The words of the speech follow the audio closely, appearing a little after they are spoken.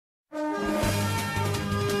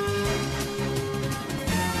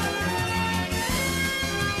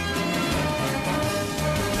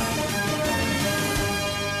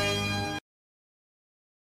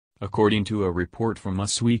According to a report from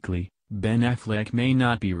Us Weekly, Ben Affleck may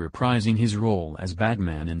not be reprising his role as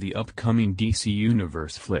Batman in the upcoming DC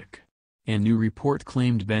Universe flick. A new report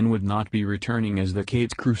claimed Ben would not be returning as the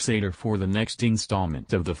Caped Crusader for the next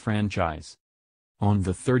installment of the franchise. On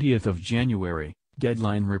the 30th of January,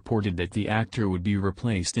 Deadline reported that the actor would be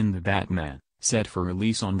replaced in The Batman, set for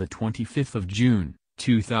release on the 25th of June,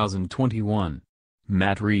 2021.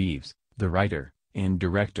 Matt Reeves, the writer and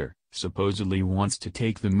director, supposedly wants to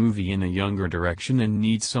take the movie in a younger direction and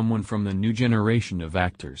needs someone from the new generation of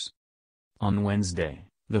actors. On Wednesday,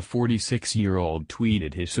 the 46-year-old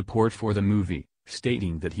tweeted his support for the movie,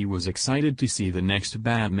 stating that he was excited to see the next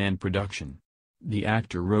Batman production. The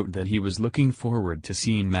actor wrote that he was looking forward to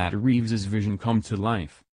seeing Matt Reeves' vision come to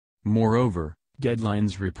life. Moreover,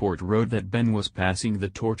 Deadline's report wrote that Ben was passing the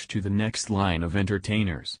torch to the next line of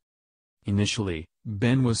entertainers. Initially,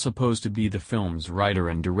 Ben was supposed to be the film's writer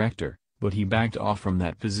and director, but he backed off from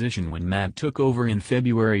that position when Matt took over in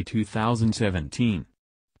February 2017.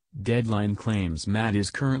 Deadline claims Matt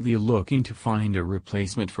is currently looking to find a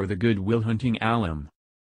replacement for the Good Will Hunting alum.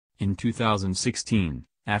 In 2016,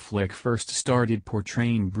 Affleck first started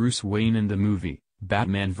portraying Bruce Wayne in the movie,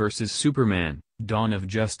 Batman vs. Superman, Dawn of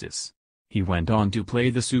Justice. He went on to play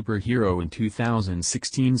the superhero in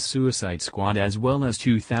 2016's Suicide Squad as well as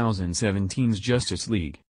 2017's Justice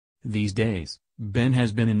League. These days, Ben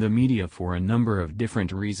has been in the media for a number of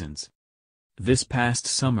different reasons. This past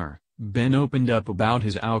summer, Ben opened up about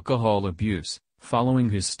his alcohol abuse, following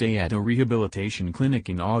his stay at a rehabilitation clinic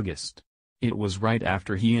in August. It was right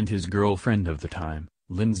after he and his girlfriend of the time,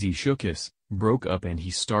 Lindsay Shookus, broke up and he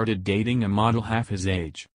started dating a model half his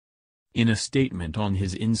age. In a statement on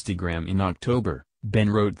his Instagram in October, Ben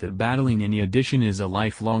wrote that battling any addiction is a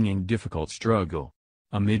lifelong and difficult struggle.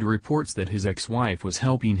 Amid reports that his ex-wife was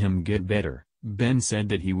helping him get better, Ben said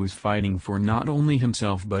that he was fighting for not only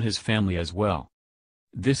himself but his family as well.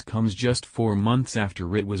 This comes just 4 months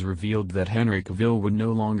after it was revealed that Henry Cavill would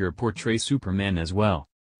no longer portray Superman as well.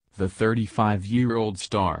 The 35-year-old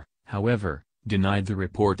star, however, denied the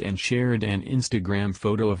report and shared an Instagram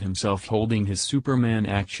photo of himself holding his Superman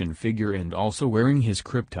action figure and also wearing his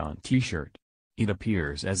Krypton t-shirt. It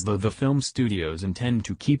appears as though the film studios intend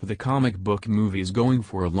to keep the comic book movies going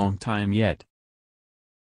for a long time yet.